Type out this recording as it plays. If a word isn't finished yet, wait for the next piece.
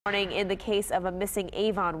Morning in the case of a missing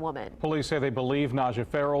Avon woman. Police say they believe Naja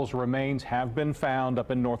Farrell's remains have been found up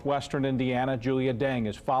in northwestern Indiana. Julia Deng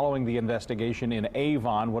is following the investigation in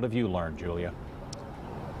Avon. What have you learned, Julia?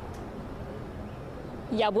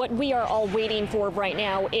 Yeah, what we are all waiting for right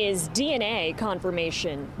now is DNA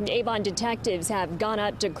confirmation. Avon detectives have gone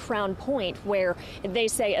up to Crown Point, where they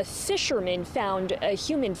say a fisherman found a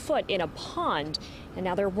human foot in a pond. And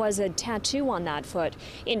now there was a tattoo on that foot.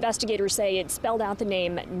 Investigators say it spelled out the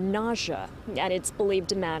name Naja, and it's believed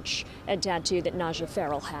to match a tattoo that Naja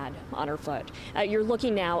Farrell had on her foot. You're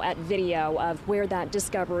looking now at video of where that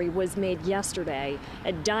discovery was made yesterday.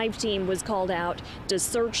 A dive team was called out to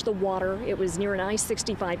search the water. It was near an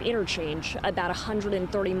I-65 interchange about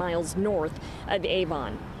 130 miles north of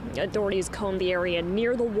Avon. Authorities combed the area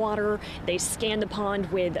near the water. They scanned the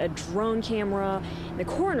pond with a drone camera. The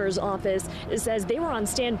coroner's office says they were on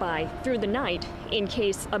standby through the night in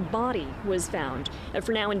case a body was found.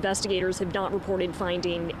 For now, investigators have not reported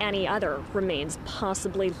finding any other remains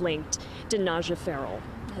possibly linked to Naja Farrell.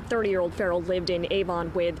 30-year-old Farrell lived in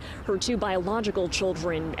Avon with her 2 biological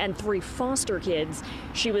children and 3 foster kids.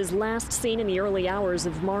 She was last seen in the early hours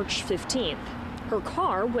of March 15th. Her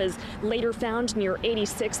car was later found near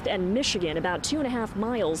 86th and Michigan, about 2.5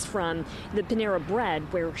 miles from the Panera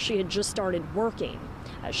Bread where she had just started working.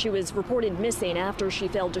 She was reported missing after she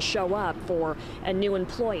failed to show up for a new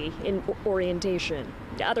employee in orientation.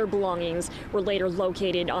 Other belongings were later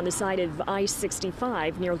located on the side of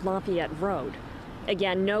I-65 near Lafayette Road.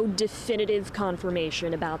 Again, no definitive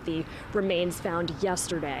confirmation about the remains found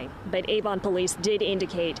yesterday, but Avon police did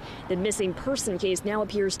indicate the missing person case now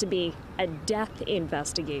appears to be a death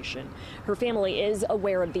investigation. Her family is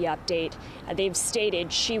aware of the update. They've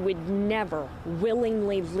stated she would never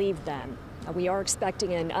willingly leave them. We are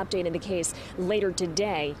expecting an update in the case later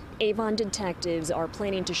today. Avon detectives are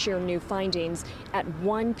planning to share new findings at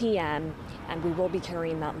 1 p.m., and we will be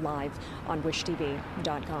carrying that live on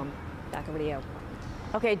wishtv.com. Back over to you.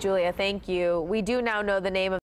 Okay, Julia, thank you. We do now know the name of